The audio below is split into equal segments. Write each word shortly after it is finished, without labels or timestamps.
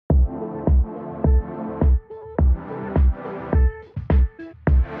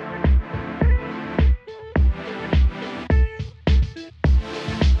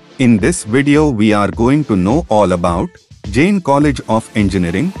In this video we are going to know all about Jain College of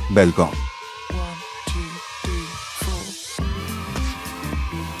Engineering, Belgaum.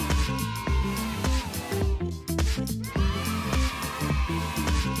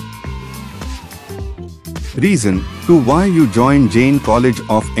 Reason to why you join Jain College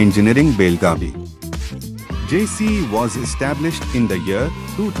of Engineering, Belgavi. JCE was established in the year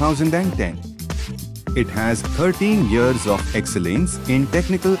 2010. It has 13 years of excellence in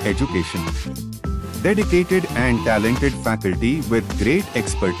technical education. Dedicated and talented faculty with great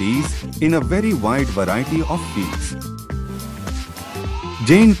expertise in a very wide variety of fields.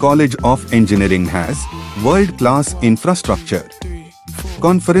 Jain College of Engineering has world-class infrastructure,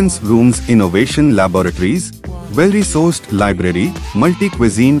 conference rooms, innovation laboratories, well-resourced library,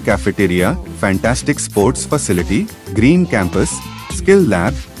 multi-cuisine cafeteria, fantastic sports facility, green campus, skill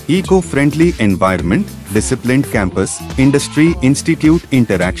lab, eco-friendly environment, disciplined campus, industry institute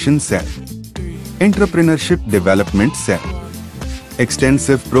interaction cell, entrepreneurship development cell,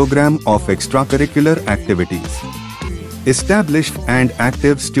 extensive program of extracurricular activities, established and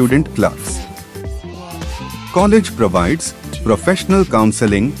active student clubs. College provides professional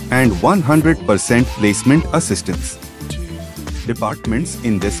counseling and 100% placement assistance. Departments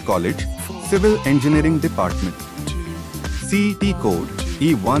in this college: Civil Engineering Department, CET code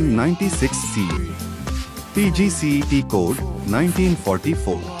E196C, PGCET code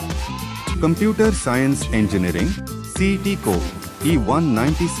 1944, Computer Science Engineering, CET code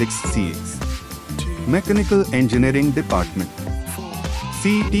E196CX, Mechanical Engineering Department,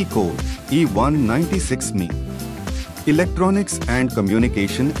 CET code E196ME, Electronics and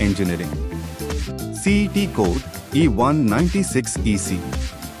Communication Engineering, CET code E196EC,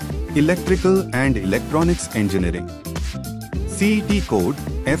 Electrical and Electronics Engineering, CET code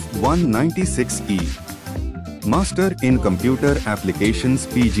F196E, Master in Computer Applications,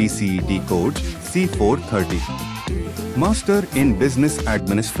 PGCET code C430, Master in Business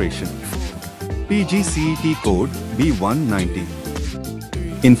Administration, PGCET code B190.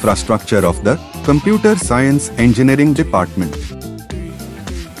 Infrastructure of the Computer Science Engineering Department.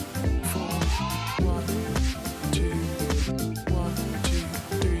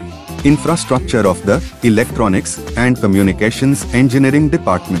 Infrastructure of the Electronics and Communications Engineering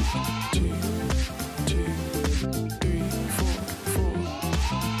Department.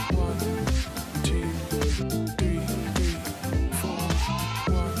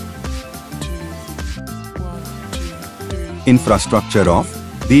 Infrastructure of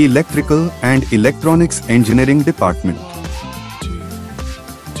the Electrical and Electronics Engineering Department.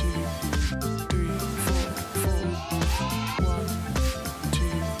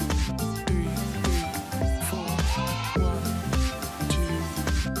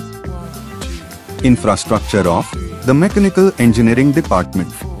 Infrastructure of the Mechanical Engineering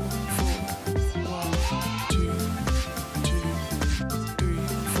Department.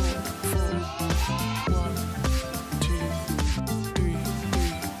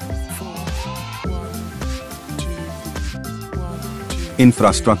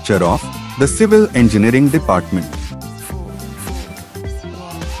 Infrastructure of the Civil Engineering Department.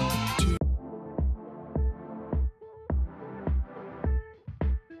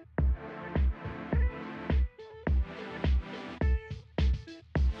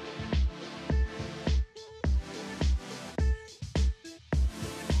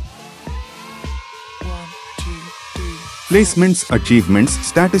 Placements, achievements,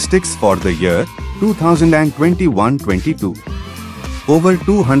 statistics for the year 2021-22. Over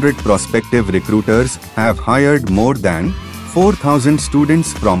 200 prospective recruiters have hired more than 4,000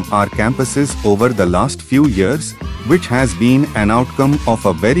 students from our campuses over the last few years, which has been an outcome of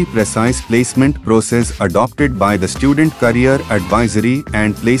a very precise placement process adopted by the Student Career Advisory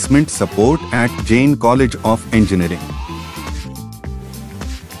and Placement Support at Jain College of Engineering.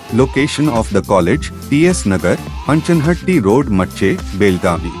 Location of the college: TS Nagar, Anchanhatti Road, Mache,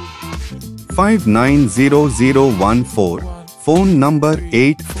 Belgavi. 590014. Phone number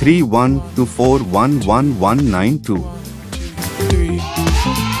 8312411192.